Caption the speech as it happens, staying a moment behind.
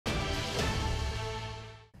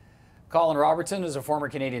Colin Robertson is a former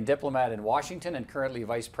Canadian diplomat in Washington and currently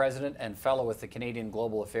Vice President and Fellow with the Canadian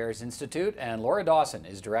Global Affairs Institute. And Laura Dawson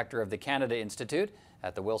is Director of the Canada Institute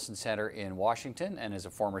at the Wilson Centre in Washington and is a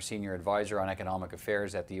former Senior Advisor on Economic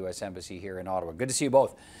Affairs at the U.S. Embassy here in Ottawa. Good to see you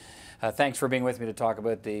both. Thanks for being with me to talk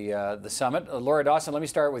about the summit. Laura Dawson, let me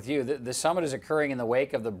start with you. The summit is occurring in the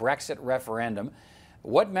wake of the Brexit referendum.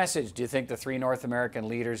 What message do you think the three North American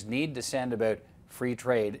leaders need to send about free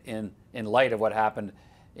trade in light of what happened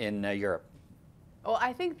in Europe? Well,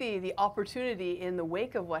 I think the opportunity in the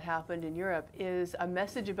wake of what happened in Europe is a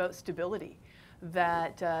message about stability,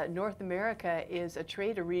 that North America is a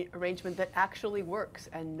trade arrangement that actually works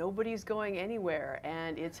and nobody's going anywhere,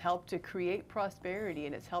 and it's helped to create prosperity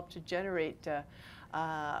and it's helped to generate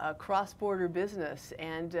a cross-border business,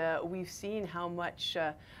 and we've seen how much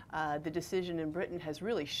the decision in Britain has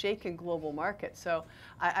really shaken global markets. So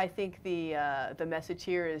I think the message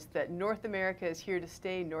here is that North America is here to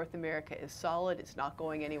stay. North America is solid. It's not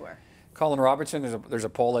going anywhere. Colin Robertson, there's a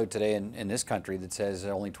poll out today in this country that says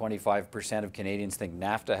only 25% of Canadians think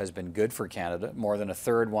NAFTA has been good for Canada. More than a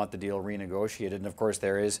third want the deal renegotiated. And of course,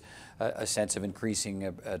 there is a sense of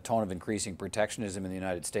a tone of increasing protectionism in the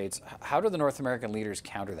United States. How do the North American leaders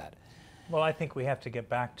counter that? Well, I think we have to get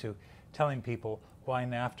back to telling people why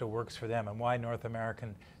NAFTA works for them and why North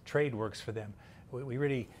American trade works for them. We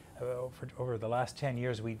really, over the last 10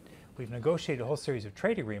 years, we've negotiated a whole series of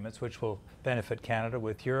trade agreements which will benefit Canada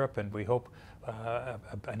with Europe, and we hope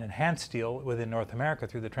an enhanced deal within North America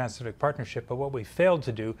through the Trans-Pacific Partnership. But what we failed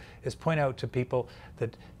to do is point out to people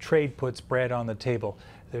that trade puts bread on the table.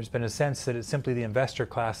 There's been a sense that it's simply the investor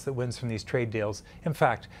class that wins from these trade deals. In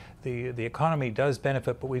fact, the economy does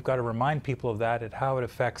benefit, but we've got to remind people of that and how it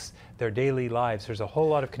affects their daily lives. There's a whole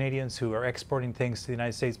lot of Canadians who are exporting things to the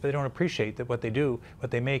United States, but they don't appreciate that what they do, what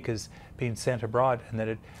they make, is being sent abroad, and that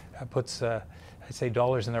it puts, I'd say,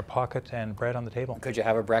 dollars in their pocket and bread on the table. Could you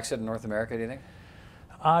have a Brexit in North America, do you think?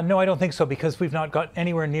 No, I don't think so, because we've not got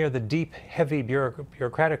anywhere near the deep, heavy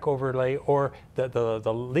bureaucratic overlay or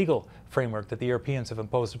the legal framework that the Europeans have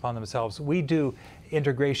imposed upon themselves. We do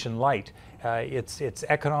integration light. It's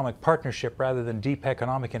economic partnership rather than deep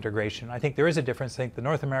economic integration. I think there is a difference. I think the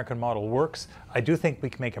North American model works. I do think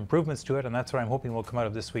we can make improvements to it, and that's what I'm hoping will come out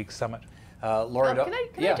of this week's summit. Laura, can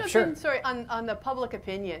I jump in? Sorry, on the public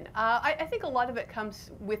opinion. I think a lot of it comes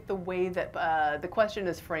with the way that the question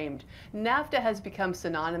is framed. NAFTA has become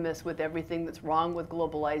synonymous with everything that's wrong with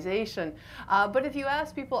globalization. But if you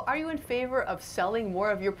ask people, are you in favor of selling more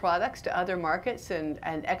of your products to other markets and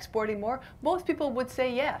exporting more? Most people would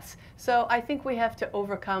say yes. So I think we have to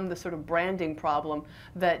overcome the sort of branding problem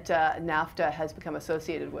that NAFTA has become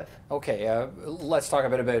associated with. Okay, let's talk a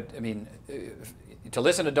bit about, to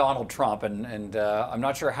listen to Donald Trump, and I'm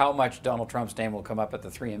not sure how much Donald Trump's name will come up at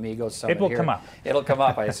the Three Amigos Summit. It will come up. It'll come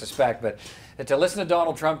up, I suspect. But to listen to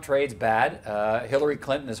Donald Trump, trade's bad. Hillary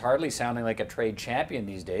Clinton is hardly sounding like a trade champion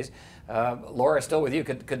these days. Laura, still with you.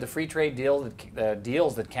 Could the free trade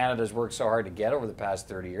deals that Canada's worked so hard to get over the past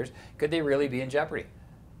 30 years, could they really be in jeopardy?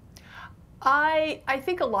 I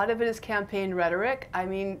think a lot of it is campaign rhetoric. I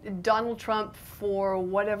mean, Donald Trump, for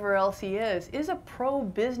whatever else he is a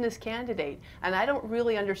pro-business candidate. And I don't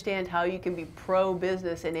really understand how you can be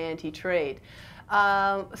pro-business and anti-trade.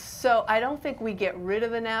 So I don't think we get rid of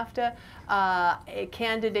the NAFTA. A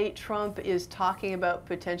candidate Trump is talking about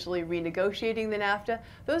potentially renegotiating the NAFTA.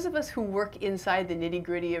 Those of us who work inside the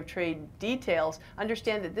nitty-gritty of trade details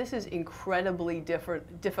understand that this is incredibly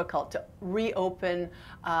difficult to reopen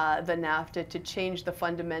the NAFTA, to change the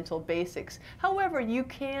fundamental basics. However, you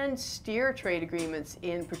can steer trade agreements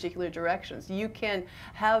in particular directions. You can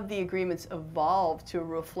have the agreements evolve to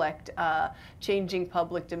reflect changing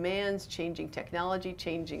public demands, changing technology,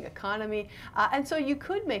 changing economy, and so you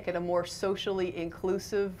could make it a more socially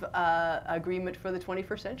inclusive agreement for the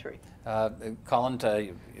 21st century.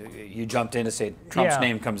 Colin, you jumped in to say Trump's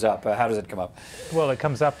name comes up. How does it come up? Well, it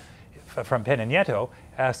comes up from Peña Nieto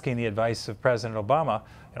asking the advice of President Obama.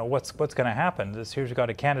 What's going to happen? Here's you've got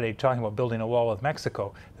a candidate talking about building a wall with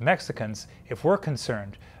Mexico. The Mexicans, if we're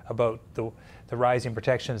concerned about the rising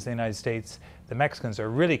protections in the United States, the Mexicans are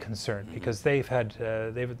really concerned because they've had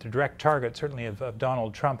the direct target, certainly, of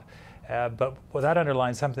Donald Trump. But that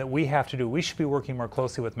underlines something that we have to do. We should be working more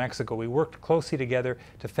closely with Mexico. We worked closely together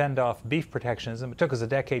to fend off beef protectionism. It took us a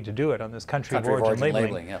decade to do it on this country of origin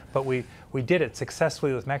labeling, but we did it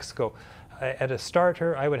successfully with Mexico. At a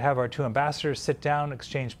starter, I would have our two ambassadors sit down,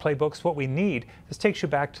 exchange playbooks. What we need, this takes you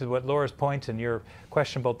back to what Laura's point and your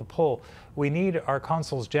question about the poll. We need our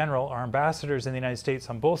consuls general, our ambassadors in the United States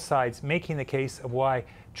on both sides, making the case of why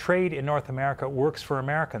trade in North America works for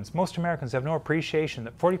Americans. Most Americans have no appreciation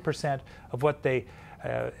that 40% of what they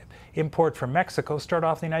import from Mexico start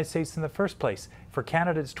off in the United States in the first place. For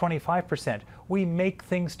Canada, it's 25%. We make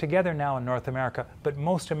things together now in North America, but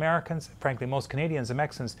most Americans, frankly, most Canadians and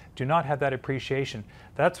Mexicans do not have that appreciation.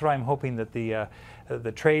 That's what I'm hoping that the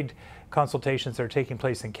trade consultations that are taking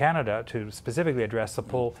place in Canada to specifically address the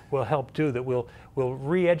pull will help do, that will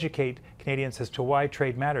re-educate Canadians as to why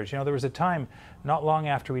trade matters. You know, there was a time not long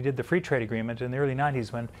after we did the free trade agreement in the early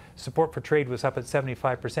 90s when support for trade was up at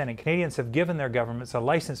 75%, and Canadians have given their governments a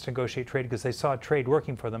license to negotiate trade because they saw trade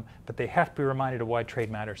working for them, but they have to be reminded of why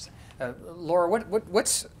trade matters. Laura,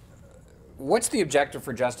 what's the objective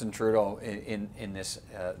for Justin Trudeau in this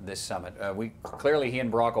summit? Clearly he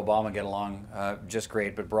and Barack Obama get along just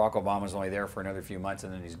great, but Barack Obama's only there for another few months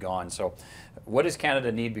and then he's gone. So what does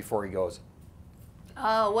Canada need before he goes?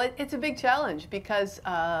 Well, it's a big challenge because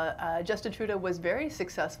Justin Trudeau was very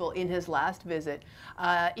successful in his last visit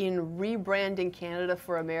in rebranding Canada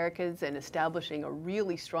for Americans and establishing a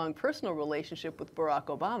really strong personal relationship with Barack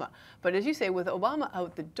Obama. But as you say, with Obama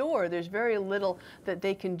out the door, there's very little that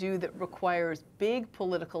they can do that requires big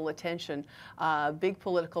political attention, big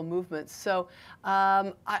political movements. So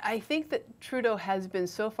I think that Trudeau has been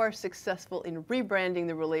so far successful in rebranding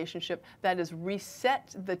the relationship that has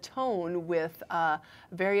reset the tone with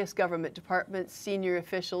various government departments, senior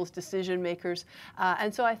officials, decision makers.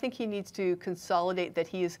 And so I think he needs to consolidate that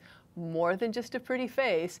he is more than just a pretty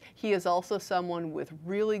face. He is also someone with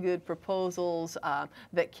really good proposals,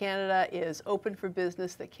 that Canada is open for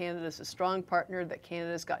business, that Canada is a strong partner, that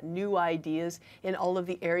Canada's got new ideas in all of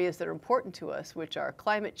the areas that are important to us, which are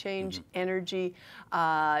climate change, energy,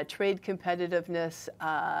 trade competitiveness,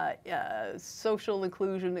 social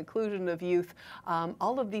inclusion, inclusion of youth.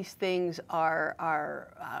 All of these things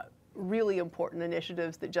are really important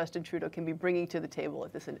initiatives that Justin Trudeau can be bringing to the table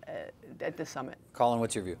at this summit. Colin,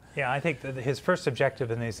 what's your view? Yeah, I think that his first objective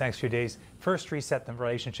in these next few days, first reset the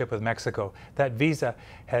relationship with Mexico. That visa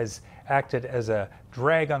has acted as a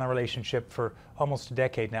drag on the relationship for almost a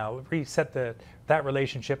decade now. Reset that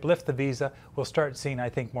relationship, lift the visa. We'll start seeing, I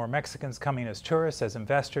think, more Mexicans coming as tourists, as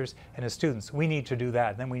investors, and as students. We need to do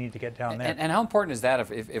that. Then we need to get down there. And how important is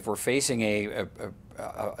that if we're facing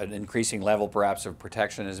an increasing level, perhaps, of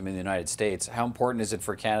protectionism in the United States? How important is it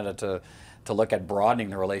for Canada to look at broadening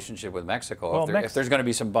the relationship with Mexico if there's going to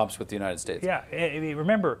be some bumps with the United States? Yeah,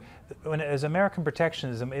 remember, as American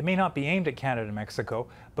protectionism, it may not be aimed at Canada and Mexico,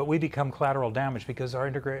 but we become collateral damage because our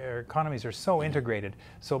economies are so integrated.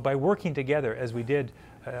 So by working together, as we did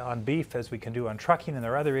on beef, as we can do on trucking, and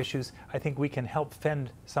there are other issues, I think we can help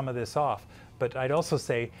fend some of this off. But I'd also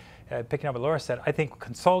say, picking up what Laura said, I think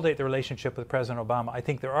consolidate the relationship with President Obama. I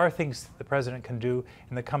think there are things the President can do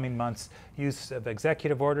in the coming months. Use of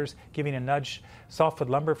executive orders, giving a nudge. Softwood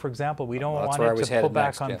lumber, for example, we don't want it to pull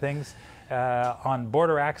back on things. On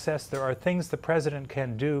border access, there are things the President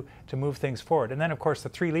can do to move things forward. And then, of course, the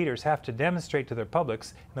three leaders have to demonstrate to their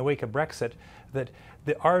publics in the wake of Brexit that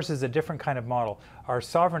ours is a different kind of model. Our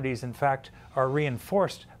sovereignties, in fact, are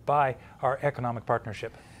reinforced by our economic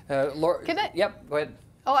partnership. Laura, yep, go ahead.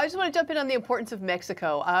 Oh, I just want to jump in on the importance of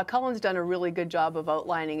Mexico. Colin's done a really good job of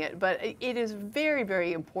outlining it, but it is very,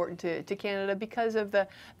 very important to Canada because of the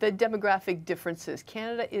demographic differences.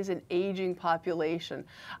 Canada is an aging population.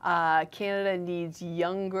 Canada needs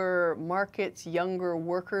younger markets, younger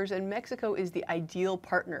workers, and Mexico is the ideal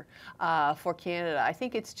partner for Canada. I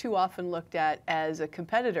think it's too often looked at as a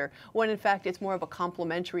competitor, when in fact it's more of a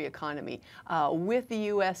complementary economy. With the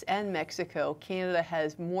U.S. and Mexico, Canada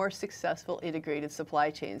has more successful integrated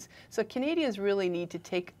supply chains. So Canadians really need to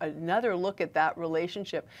take another look at that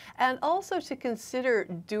relationship and also to consider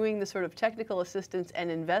doing the sort of technical assistance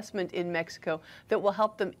and investment in Mexico that will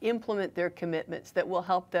help them implement their commitments, that will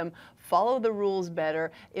help them follow the rules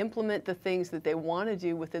better, implement the things that they want to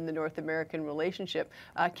do within the North American relationship.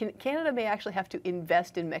 Canada may actually have to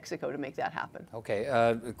invest in Mexico to make that happen.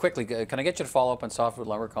 Okay, quickly, can I get you to follow up on softwood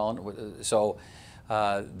lumber, Colin? So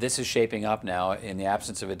this is shaping up now, in the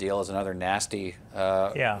absence of a deal, as another nasty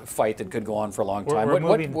fight that could go on for a long time.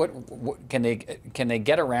 What can they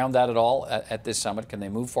get around that at all at this summit? Can they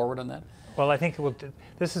move forward on that? Well, I think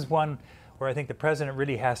this is one where I think the President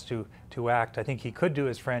really has to act. I think he could do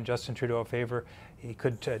his friend Justin Trudeau a favor. He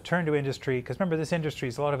could turn to industry, because remember, this industry,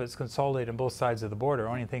 a lot of it's consolidated on both sides of the border,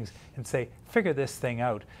 owning things, and say, figure this thing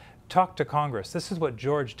out. Talk to Congress. This is what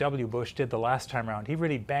George W. Bush did the last time around. He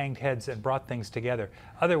really banged heads and brought things together.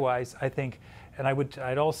 Otherwise, I think, and I would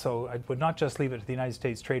not just leave it to the United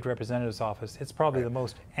States Trade Representative's Office. It's probably the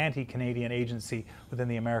most anti-Canadian agency within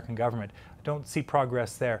the American government. I don't see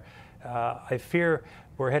progress there. I fear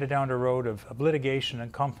we're headed down a road of litigation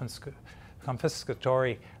and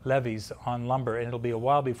confiscatory levies on lumber, and it'll be a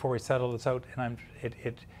while before we settle this out. And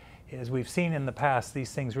as we've seen in the past,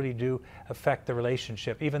 these things really do affect the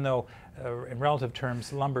relationship, even though in relative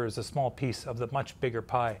terms, lumber is a small piece of the much bigger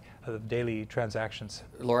pie of daily transactions.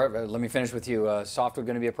 Laura, let me finish with you. Softwood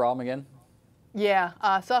going to be a problem again? Yeah,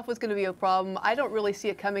 softwood's going to be a problem. I don't really see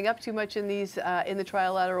it coming up too much in these in the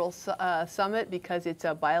trilateral summit because it's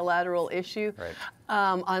a bilateral issue. Right.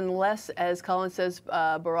 Unless, as Colin says,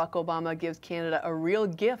 Barack Obama gives Canada a real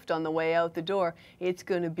gift on the way out the door, it's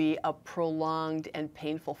going to be a prolonged and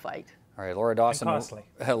painful fight. All right, Laura Dawson. And costly.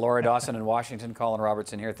 Laura Dawson in Washington, Colin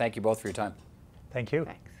Robertson here. Thank you both for your time. Thank you.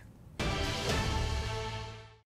 Thanks.